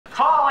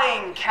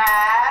calling,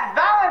 Cat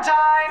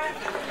Valentine.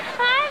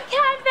 I'm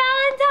Cat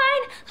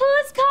Valentine.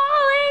 Who's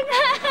calling?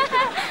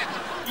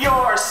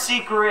 Your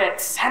secret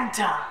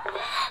Santa.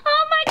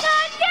 Oh my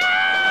God,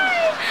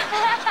 yay!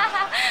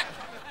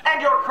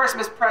 And your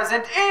Christmas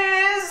present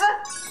is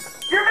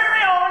your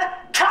very own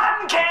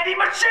cotton candy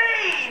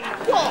machine.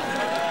 Whoa.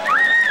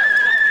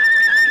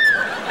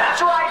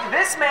 That's right,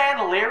 this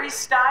man, Larry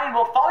Stein,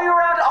 will follow you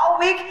around all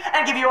week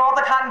and give you all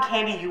the cotton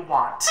candy you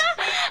want.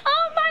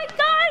 Oh my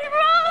God,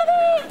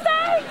 Robbie,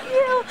 thank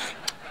you.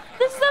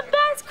 This is the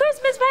best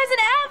Christmas present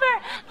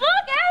ever.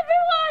 Look,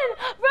 everyone,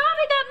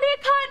 Robbie got me a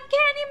cotton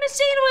candy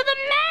machine with a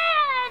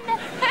man.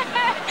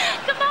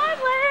 Come on,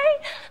 Larry,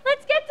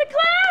 let's get to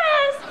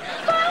class.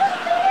 Follow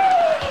me.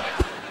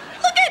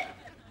 Look it.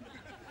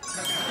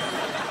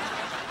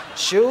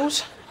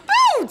 Shoes?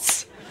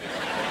 Boots!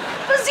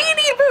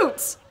 Fazzini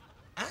boots!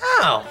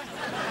 Ow!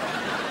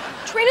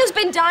 Trina's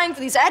been dying for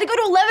these. I had to go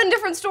to 11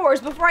 different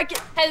stores before I could...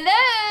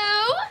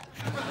 Hello?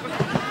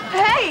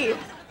 Hey!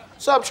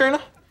 What's up,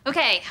 Trina?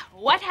 Okay,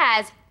 what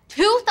has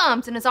 2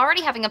 thumbs and is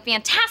already having a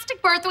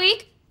fantastic birth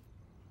week?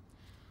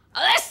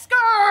 This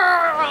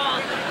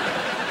girl!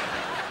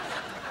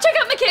 Check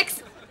out my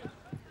kicks.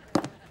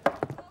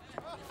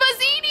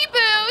 Fazzini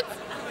boots.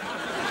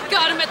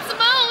 Got them at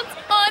Simone's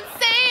on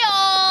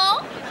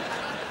sale.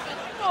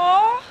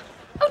 Aww.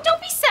 Oh,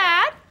 don't be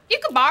sad. You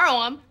can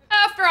borrow them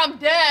after I'm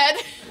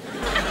dead.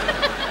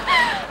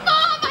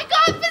 Oh my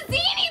God,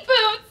 Fazzini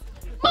boots!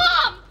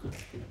 Mom!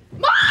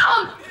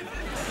 Mom!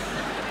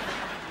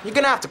 You're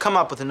gonna have to come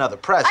up with another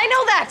present. I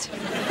know that!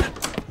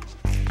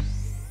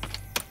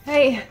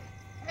 Hey.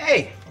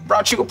 Hey, I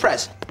brought you a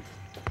present.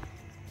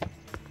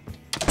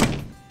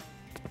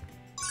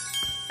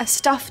 A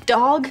stuffed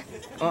dog?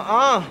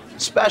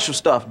 Special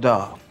stuffed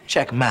dog.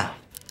 Check him out.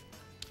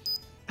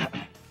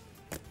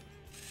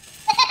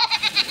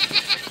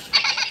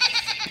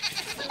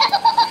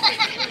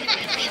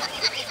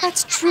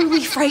 That's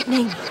truly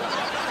frightening.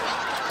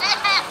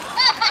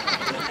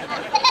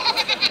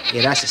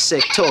 Yeah, that's a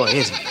sick toy,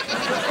 isn't it?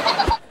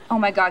 Oh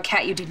my God,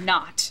 Cat, you did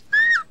not.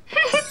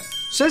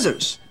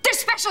 Scissors. They're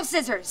special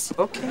scissors!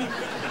 Okay.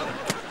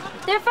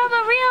 They're from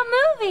a real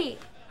movie.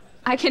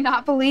 I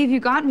cannot believe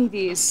you got me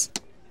these.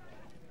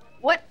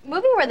 What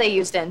movie were they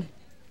used in?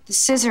 The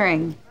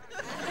scissoring.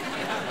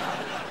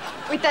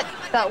 Wait,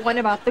 that one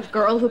about the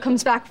girl who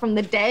comes back from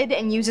the dead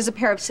and uses a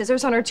pair of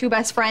scissors on her 2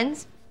 best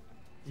friends?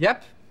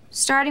 Yep.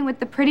 Starting with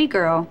the pretty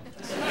girl.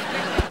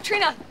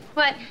 Trina,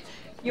 What?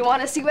 you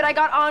want to see what I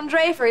got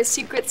Andre for his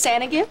secret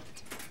Santa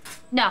gift?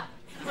 No.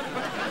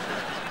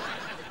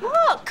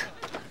 Look!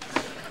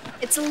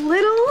 It's a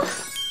little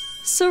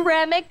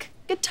ceramic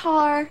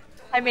guitar.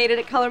 I made it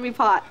at Color Me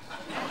Pot.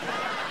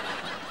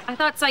 I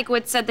thought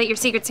Psychwood said that your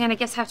Secret Santa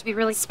gifts have to be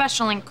really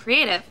special and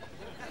creative.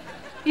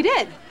 You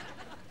did?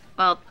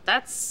 Well,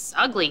 that's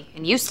ugly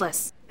and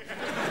useless.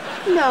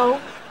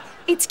 No,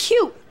 it's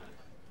cute.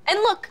 And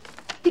look,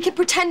 he can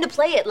pretend to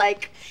play it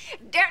like,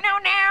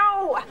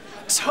 now.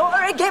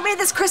 Tori gave me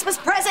this Christmas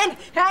present,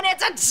 and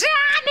it's a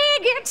tiny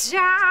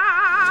guitar.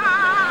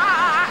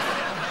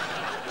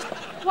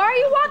 Why are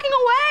you walking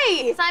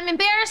away? 'Cause I'm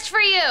embarrassed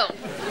for you.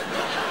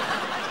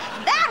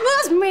 That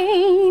was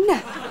mean.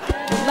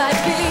 Might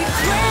be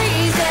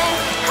crazy.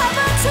 Have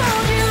I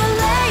told you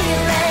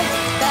lately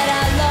that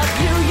I love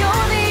you?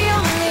 You're the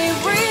only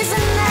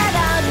reason that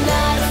I'm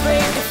not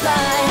afraid to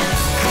fly.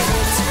 'Cause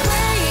it's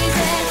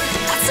crazy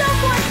that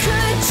someone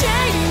could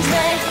change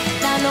me.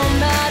 Now no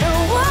matter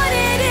what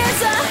it is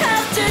I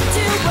have to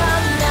do,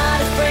 I'm not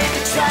afraid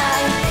to try.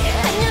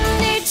 And you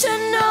need to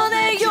know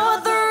that you're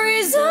the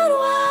reason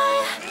why.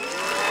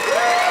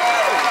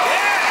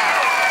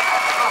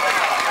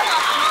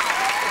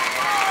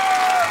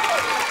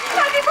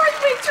 Happy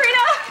birthday,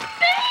 Trina!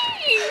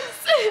 Thanks!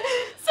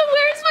 So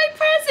where's my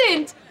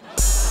present?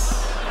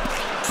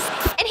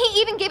 And he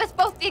even gave us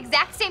both the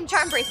exact same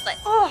charm bracelet.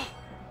 Oh,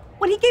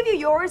 when he gave you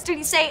yours, did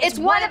he say It's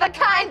one of a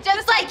kind,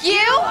 just like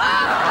you?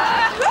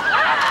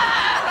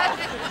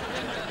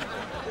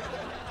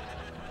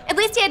 At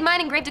least he had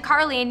mine engraved to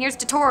Carly and yours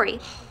to Tori.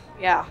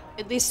 Yeah,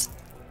 at least.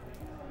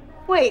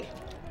 Wait.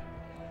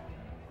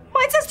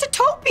 Mine says to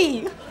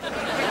Topi.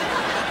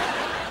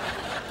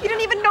 You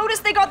didn't even notice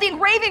they got the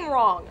engraving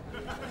wrong.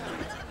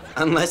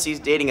 Unless he's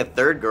dating a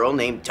third girl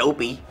named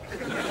Topi.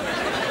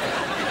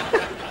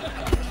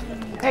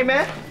 Hey,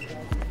 man.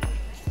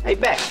 Hey,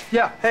 Beck.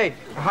 Yeah, hey,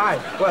 hi,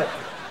 what?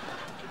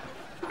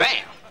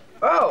 Bam.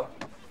 Oh,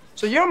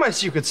 so you're my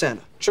secret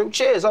Santa. True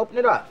cheers. Open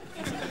it up.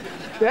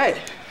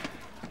 Hey.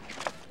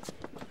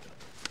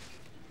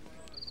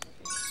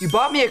 You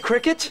bought me a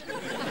cricket?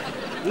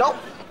 Nope.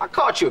 I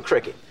caught you a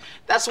cricket.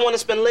 That's the one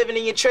that's been living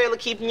in your trailer,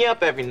 keeping you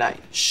up every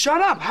night. Shut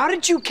up. How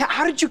did you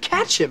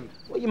catch him?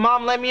 Well, your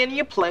mom let me into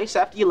your place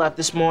after you left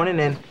this morning,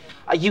 and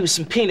I used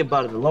some peanut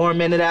butter to lure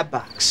him into that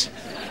box.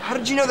 How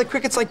did you know that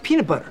crickets like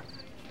peanut butter?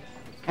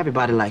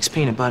 Everybody likes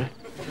peanut butter.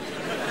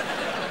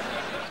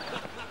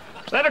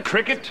 Is that a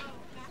cricket?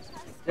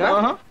 Yeah?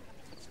 Uh-huh.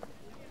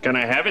 Can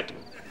I have it?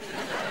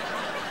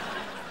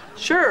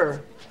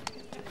 Sure.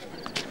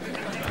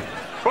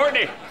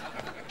 Courtney,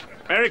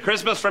 Merry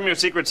Christmas from your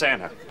Secret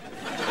Santa.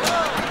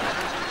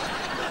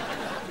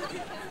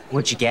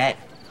 What'd you get?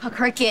 A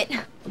cricket.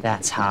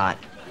 That's hot.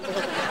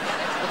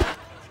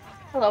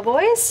 Hello,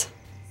 boys.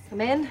 Come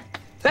in.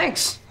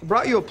 Thanks. I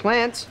brought you a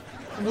plant.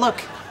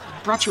 Look,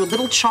 I brought you a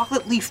little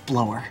chocolate leaf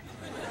blower.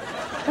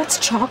 That's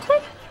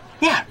chocolate?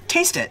 Yeah,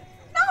 taste it.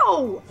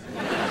 No!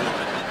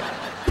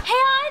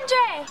 Hey,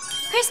 Andre!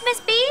 Christmas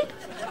bee?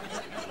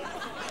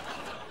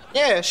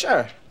 Yeah,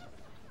 sure.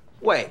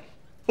 Wait,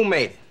 who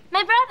made it?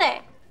 My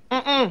brother.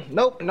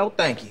 Nope, no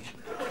thank you.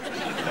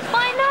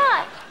 Why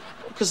not?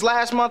 Because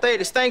last month I ate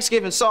his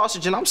Thanksgiving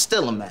sausage and I'm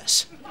still a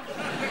mess.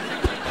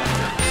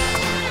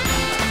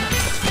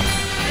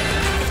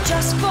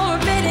 Just for a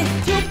minute,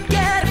 you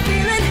get a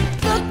feeling.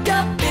 Look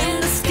up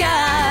in the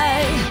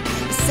sky.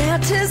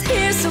 Santa's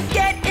here, so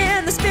get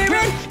in the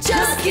spirit.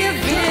 Just give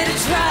it a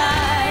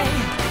try.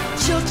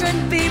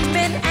 Children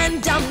beaming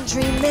and I'm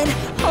dreaming,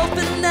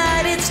 hoping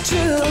that it's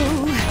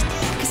true.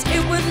 'Cause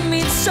it would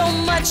mean so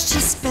much to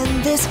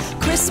spend this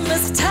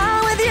Christmas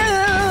time with you.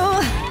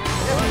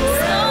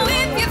 So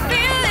if you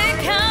feel it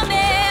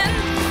coming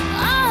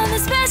on the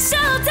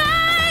special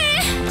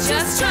day,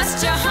 just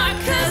trust your heart,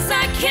 'cause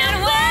I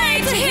can't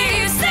wait to hear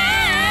you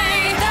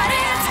say that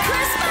it's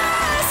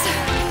Christmas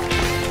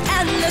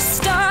and the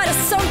start of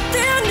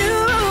something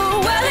new.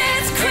 Well,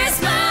 it's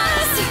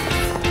Christmas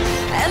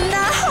and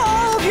I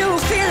hope you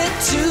feel it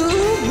too.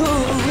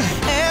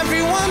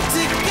 Everyone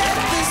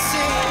together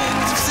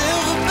sings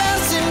silver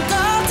bells and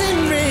golden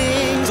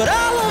rings, but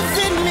all of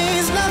it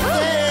means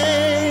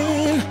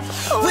nothing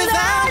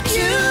without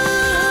you.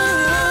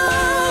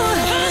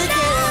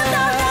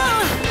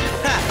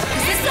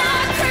 It's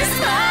not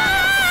Christmas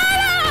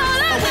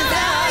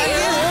without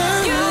you.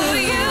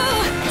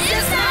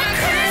 It's not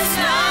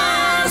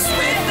Christmas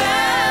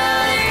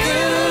without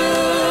you.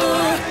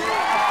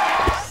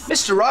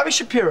 Mr. Robbie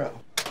Shapiro.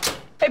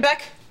 Hey,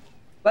 Beck.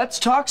 Let's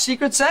talk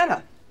Secret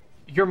Santa.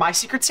 You're my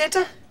Secret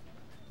Santa?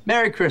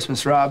 Merry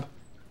Christmas, Rob.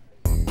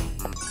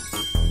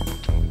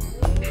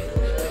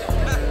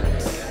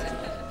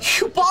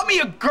 You bought me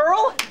a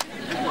girl?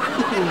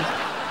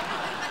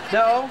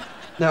 No.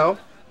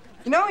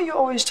 You know, you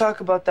always talk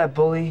about that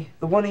bully,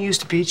 the one who used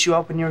to beat you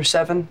up when you were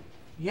 7?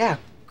 Yeah,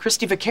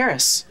 Christy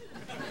Vacaris.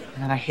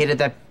 And I hated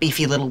that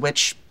beefy little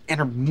witch and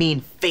her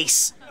mean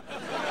face.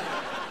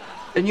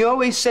 And you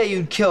always say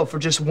you'd kill for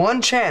just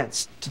one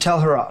chance to tell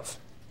her off.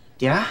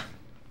 Yeah?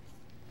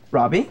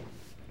 Robbie?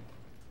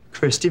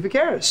 Christy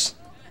Vacaris.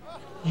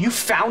 You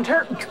found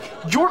her?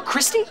 You're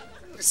Christy?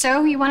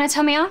 So, you want to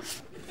tell me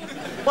off?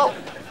 Well,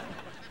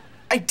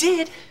 I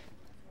did.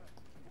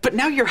 But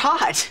now you're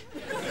hot.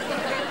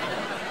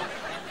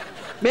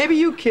 Maybe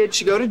you kids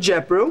should go to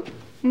JetBrew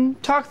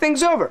and talk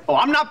things over. Oh,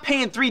 I'm not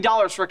paying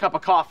 $3 for a cup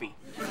of coffee.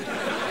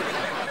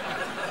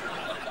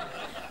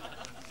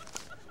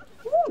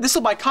 Ooh,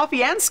 this'll buy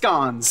coffee and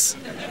scones.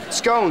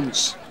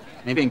 Scones.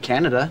 Maybe in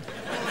Canada.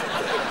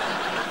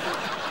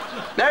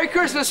 Merry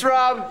Christmas,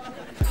 Rob.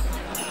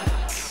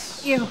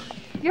 Ew,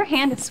 your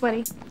hand is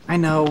sweaty. I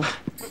know.